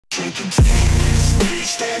choking dreams.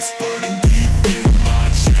 Rage that's burning deep in my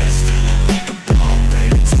chest, feeling like a bomb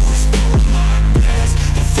ready to explode my past.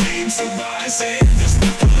 The flames are rising, there's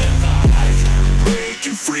nothing left.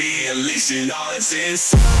 Breaking free, unleashing all that's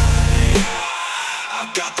inside.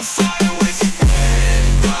 I've got the fire with you,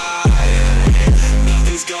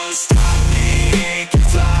 nothing's gonna stop me, can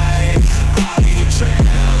fly. I'll leave a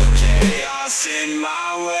trail of chaos in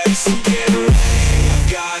my way, so get ready.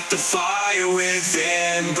 I've got the fire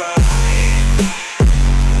within, bright.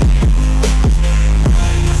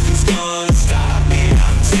 Nothing's gonna stop me,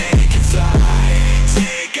 I'm taking flight.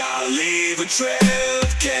 I'll leave a trail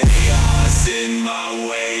of chaos in my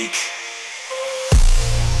wake.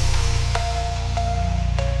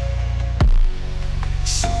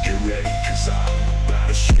 So get ready, cause I'm about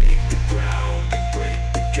to shake the ground and break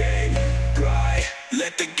the game. Right,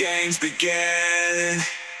 let the games begin.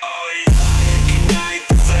 Oh yeah, ignite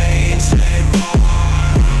the flames, let more.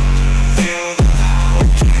 Feel the power,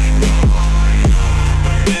 keep going.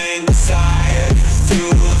 Burning desire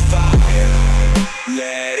through the fire.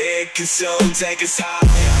 Let it consume, take us higher.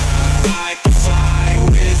 Like the fire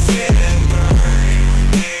within, burning.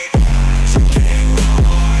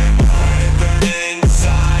 Burning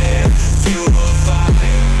desire through the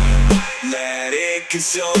fire. Let it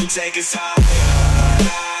consume, take us higher.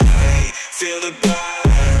 Feel the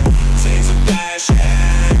burn, flames of passion.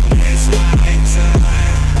 It's night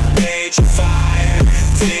time, rage and fire.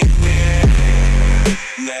 Take me,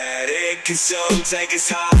 let it consume, take us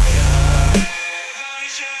higher.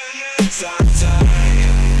 Time,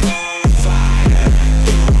 on fire.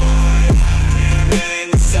 Burning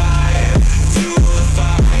desire through the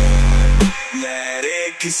fire. Let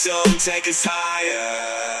it consume, take us higher.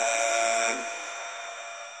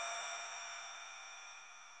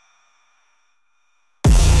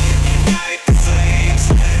 Ignite the flames,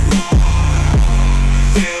 let more.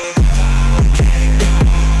 Feel the power, keep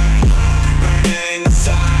going. Burning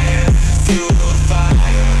desire through the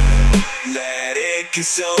fire. Let it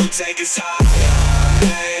consume, take us higher.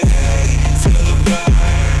 Feel the burn,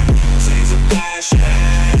 flames of passion.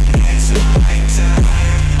 It's night time,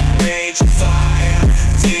 rage and fire.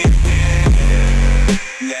 Deep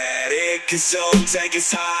in, let it consume, take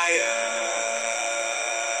us higher.